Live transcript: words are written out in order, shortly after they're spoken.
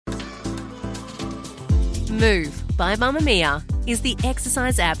Move by Mamamia is the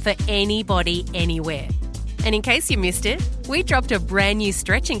exercise app for anybody, anywhere. And in case you missed it, we dropped a brand new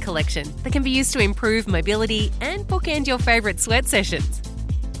stretching collection that can be used to improve mobility and bookend your favourite sweat sessions.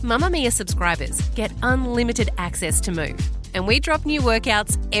 Mamamia subscribers get unlimited access to Move, and we drop new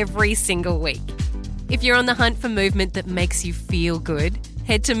workouts every single week. If you're on the hunt for movement that makes you feel good,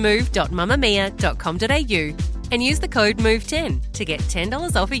 head to move.mamamia.com.au and use the code MOVE10 to get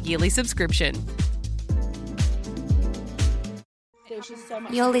 $10 off a yearly subscription.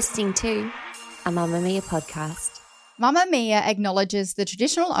 You're listening to a Mamamia podcast. Mamamia acknowledges the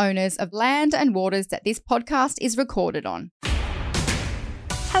traditional owners of land and waters that this podcast is recorded on.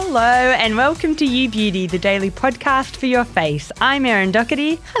 Hello and welcome to You Beauty, the daily podcast for your face. I'm Erin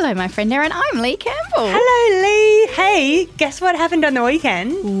Doherty. Hello, my friend Erin. I'm Lee Campbell. Hello, Lee. Hey, guess what happened on the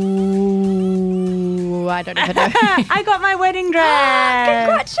weekend? Ooh, I don't even know. I got my wedding dress.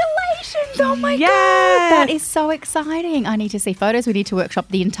 Congratulations. Oh, my God. That is so exciting. I need to see photos. We need to workshop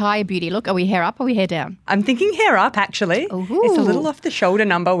the entire beauty look. Are we hair up or are we hair down? I'm thinking hair up, actually. Ooh. It's a little off the shoulder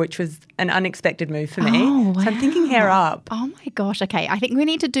number, which was an unexpected move for me. Oh, wow. So I'm thinking hair up. Oh, my gosh. Okay. I think we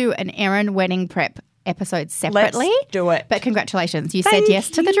need to do an Erin wedding prep episode separately. Let's do it. But congratulations. You said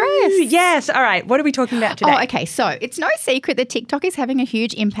yes to the dress. Yes. All right. What are we talking about today? Oh, okay. So it's no secret that TikTok is having a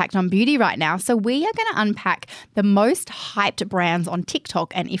huge impact on beauty right now. So we are going to unpack the most hyped brands on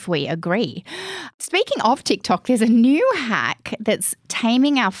TikTok and if we agree. Speaking of TikTok, there's a new hack that's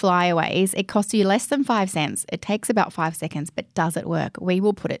taming our flyaways. It costs you less than 5 cents. It takes about 5 seconds, but does it work? We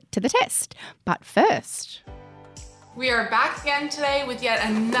will put it to the test. But first... We are back again today with yet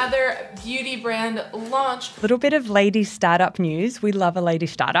another beauty brand launch. A little bit of lady startup news. We love a lady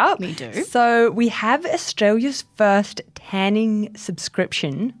startup. We do. So we have Australia's first tanning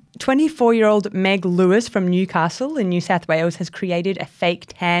subscription. 24-year-old Meg Lewis from Newcastle in New South Wales has created a fake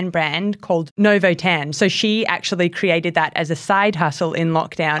tan brand called Novo Tan. So she actually created that as a side hustle in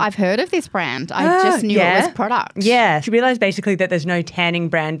lockdown. I've heard of this brand. I just knew it was product. Yeah. She realised basically that there's no tanning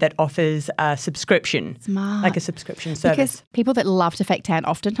brand that offers a subscription. Smart. Like a subscription service. Because people that love to fake tan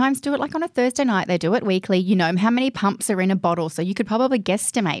oftentimes do it like on a Thursday night. They do it weekly. You know how many pumps are in a bottle. So you could probably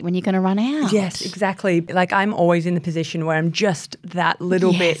guesstimate when you're going to run out. Yes, exactly. Like I'm always in the position where I'm just that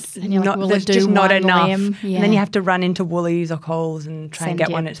little bit. And you're like, will there's it do just not one enough. limb? Yeah. And then you have to run into Woolies or Coles and try and get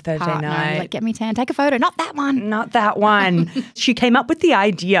one. It's Thursday partner, night. like, get me tan. Take a photo. Not that one. Not that one. She came up with the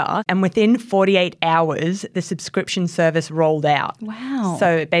idea and within 48 hours, the subscription service rolled out. Wow.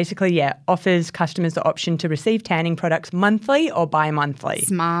 So it basically, offers customers the option to receive tanning products monthly or bi-monthly.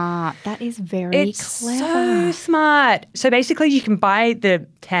 Smart. That is very It's clever. so smart. So basically you can buy the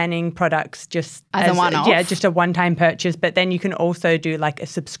tanning products just as a one-off? Yeah, just a one-time purchase, but then you can also do like a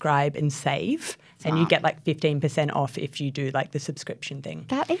subscribe and save. And you get like 15% off if you do like the subscription thing.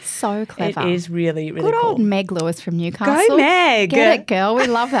 That is so clever. It is really, really Good cool. old Meg Lewis from Newcastle. Go Meg! Get it, girl. We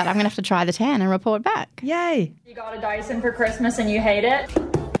love that. I'm going to have to try the tan and report back. Yay. You got a Dyson for Christmas and you hate it?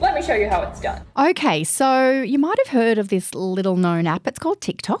 Let me show you how it's done. Okay, so you might have heard of this little known app. It's called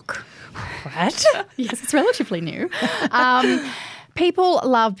TikTok. What? Yes, it's relatively new. People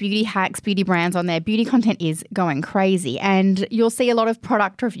love beauty hacks, beauty brands on there. Beauty content is going crazy and you'll see a lot of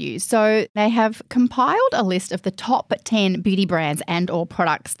product reviews. So they have compiled a list of the top 10 beauty brands and or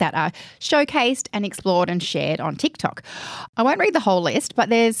products that are showcased and explored and shared on TikTok. I won't read the whole list, but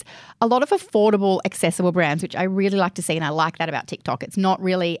there's a lot of affordable, accessible brands, which I really like to see and I like that about TikTok. It's not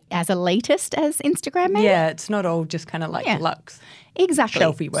really as elitist as Instagram maybe. Yeah, it's not all just kind of like luxe. Exactly.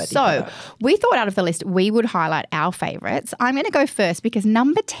 Shelfie-worthy So product. we thought out of the list we would highlight our favourites. I'm going to go first because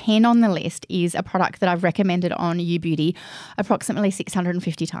number 10 on the list is a product that I've recommended on You Beauty approximately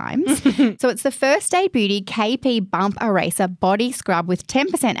 650 times. So it's the First Aid Beauty KP Bump Eraser Body Scrub with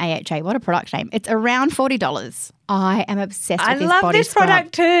 10% AHA. What a product name. It's around $40. I am obsessed with this I love body this scrub.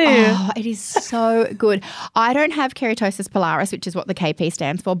 product too. Oh, it is so good. I don't have keratosis pilaris, which is what the KP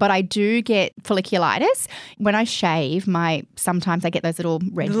stands for, but I do get folliculitis. When I shave, sometimes I get those little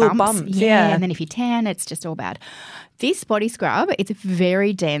red bumps. Yeah. And then if you tan, it's just all bad. This body scrub, it's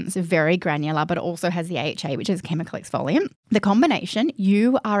very dense, very granular, but it also has the AHA, which is a chemical exfoliant. The combination,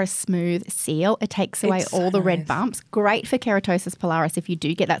 you are a smooth seal. It takes away all the red bumps. Great for keratosis pilaris if you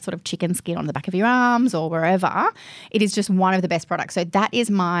do get that sort of chicken skin on the back of your arms or wherever. It is just one of the best products. So that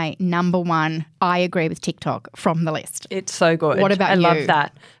is my number one, I agree with TikTok, from the list. It's so good. What about you? I love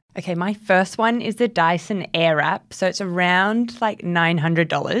that. Okay, my first one is the Dyson Airwrap. So it's around like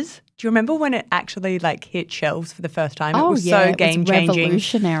 $900. Do you remember when it actually like hit shelves for the first time? Oh, it was yeah, so game-changing.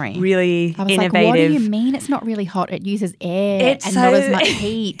 revolutionary. Really I was innovative. like, what do you mean it's not really hot? It uses air and not as much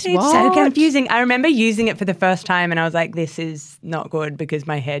heat. It's so confusing. I remember using it for the first time and I was like, this is not good because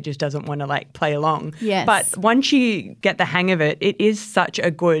my hair just doesn't want to like play along. Yes. But once you get the hang of it, it is such a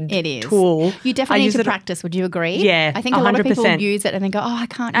good tool. You definitely need to practice. Would you agree? Yeah, I think a lot of people use it and then go, I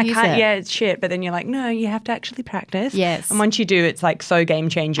can't use it. Yeah, it's shit. But then you're like, no, you have to actually practice. Yes. And once you do, it's like so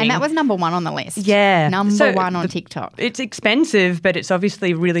game-changing. And that was number 1 on the list. Yeah. Number 1 on TikTok. It's expensive, but it's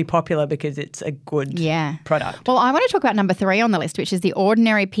obviously really popular because it's a good product. Well, I want to talk about number 3 on the list, which is the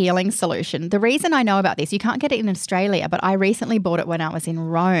Ordinary Peeling Solution. The reason I know about this, you can't get it in Australia, but I recently bought it when I was in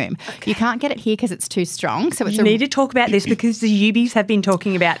Rome. Okay. You can't get it here because it's too strong. So you need to talk about this because the Ubies have been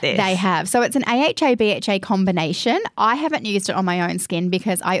talking about this. They have. So it's an AHA-BHA combination. I haven't used it on my own skin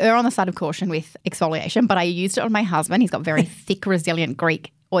because I err on the side of caution with exfoliation, but I used it on my husband. He's got very thick, resilient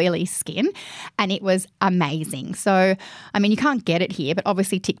Greek oily skin, and it was amazing. So, I mean, you can't get it here, but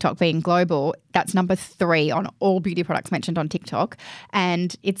obviously TikTok being global, that's number 3 on all beauty products mentioned on TikTok,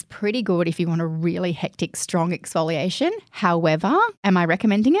 and it's pretty good if you want a really hectic, strong exfoliation. However, am I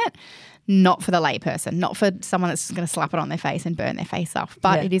recommending it? Not for the layperson, not for someone that's just going to slap it on their face and burn their face off.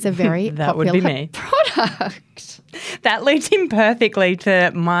 But it is a very that popular would be me. product. That leads in perfectly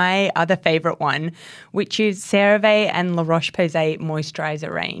to my other favourite one, which is CeraVe and La Roche-Posay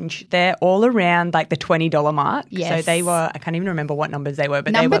moisturiser range. They're all around like the $20 mark. Yes. So they were, I can't even remember what numbers they were.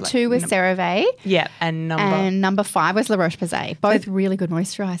 But number they were 2 was CeraVe. Yeah. And number 5 was La Roche-Posay. Both really good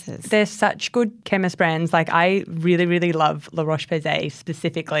moisturisers. They're such good chemist brands. Like I really, really love La Roche-Posay,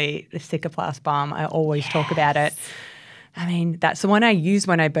 specifically the Cicaplast Balm. I always talk about it. I mean, that's the one I use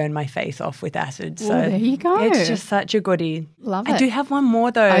when I burn my face off with acid. So there you go. It's just such a goodie. Love it. I do have one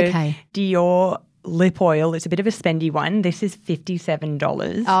more though. Okay. Dior lip oil. It's a bit of a spendy one. This is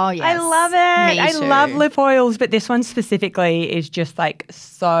 $57. Oh, yes. I love it. Me I too. love lip oils, but this one specifically is just like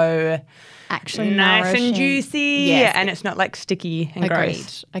so actually nice nourishing. and juicy. Yes. And it's not like sticky and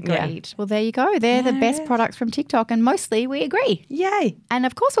gross. Agreed. Well, there you go. They're the best products from TikTok, and mostly we agree. Yay. And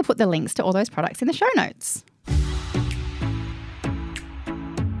of course, we'll put the links to all those products in the show notes.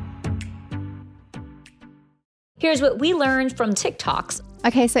 Here's what we learned from TikToks.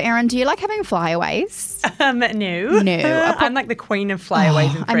 Okay, so Erin, do you like having flyaways? No. I'm like the queen of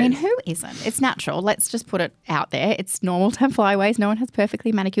flyaways and I mean, friends. who isn't? It's natural. Let's just put it out there. It's normal to have flyaways. No one has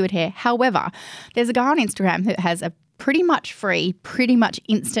perfectly manicured hair. However, there's a guy on Instagram who has a pretty much free, pretty much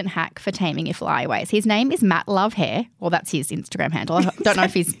instant hack for taming your flyaways. His name is Matt Love Hair. Well, that's his Instagram handle. I don't know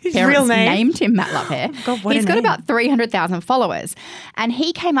if his parents real name? named him Matt Love Hair. God, what He's a got name. about 300,000 followers. And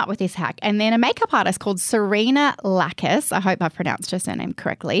he came up with this hack. And then a makeup artist called Serena Lakis, I hope I've pronounced her surname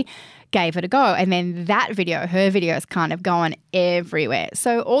correctly, gave it a go. And then that video, her video, has kind of gone everywhere.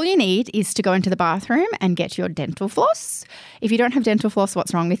 So all you need is to go into the bathroom and get your dental floss. If you don't have dental floss,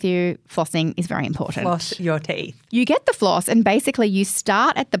 what's wrong with you? Flossing is very important. Floss your teeth. You get the floss and basically you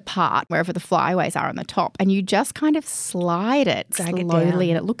start at the part wherever the flyaways are on the top and you just kind of slide it Drag it slowly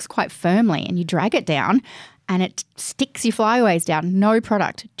down. and it looks quite firmly and you drag it down and it sticks your flyaways down. No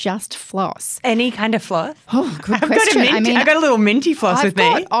product, just floss. Any kind of floss? Oh, good I've question. I've got a little minty floss I've with me.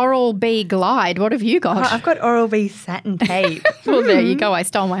 got Oral-B Glide. What have you got? I've got Oral-B satin tape. Well, there you go. I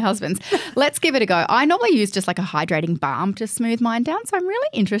stole my husband's. Let's give it a go. I normally use just like a hydrating balm to smooth mine down, so I'm really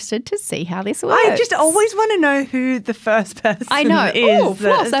interested to see how this works. I just always want to know who the first person I know. is. Oh,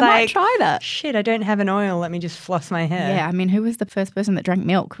 floss. that's I might like, try that. Shit, I don't have an oil. Let me just floss my hair. Yeah, I mean, who was the first person that drank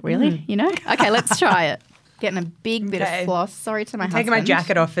milk? Really? You know? Okay, let's try it. Getting a big bit Okay. of floss. Sorry to my husband. taking my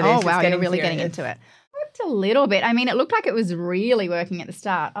jacket off for this. Oh, It's wow, you're getting really serious. getting into it. Worked a little bit. I mean, it looked like it was really working at the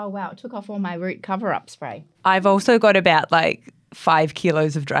start. Oh, wow, it took off all my root cover-up spray. I've also got about like 5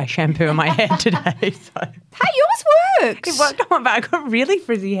 kilos of dry shampoo in my hair today. So. Hey, yours worked. It worked on, but I got really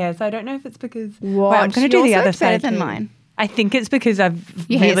frizzy hair, so I don't know if it's because. What? Wait, I'm going to do Yours the other works better side than too. mine. I think it's because I've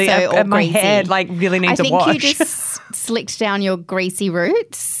Your hair's really so all my hair greasy. like really needs I a think wash. you just slicked down your greasy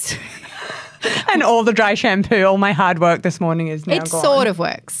roots. And all the dry shampoo, all my hard work this morning is now It gone. sort of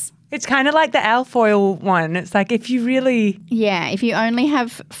works. It's kind of like the Alfoil one. It's like if you really. Yeah, if you only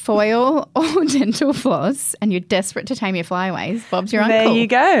have foil or dental floss and you're desperate to tame your flyaways, Bob's your There uncle. you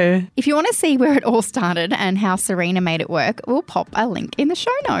go. If you want to see where it all started and how Serena made it work, we'll pop a link in the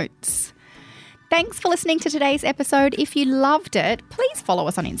show notes. Thanks for listening to today's episode. If you loved it, please follow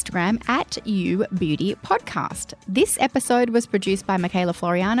us on Instagram at YouBeautyPodcast. This episode was produced by Michaela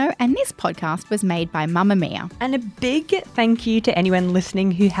Floriano and this podcast was made by Mamamia. And a big thank you to anyone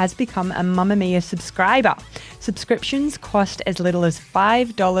listening who has become a Mamamia subscriber. Subscriptions cost as little as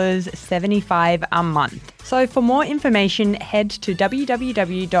 $5.75 a month. So for more information, head to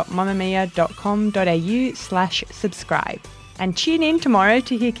www.mamamia.com.au/subscribe. And tune in tomorrow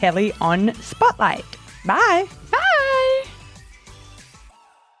to hear Kelly on Spotlight. Bye. Bye.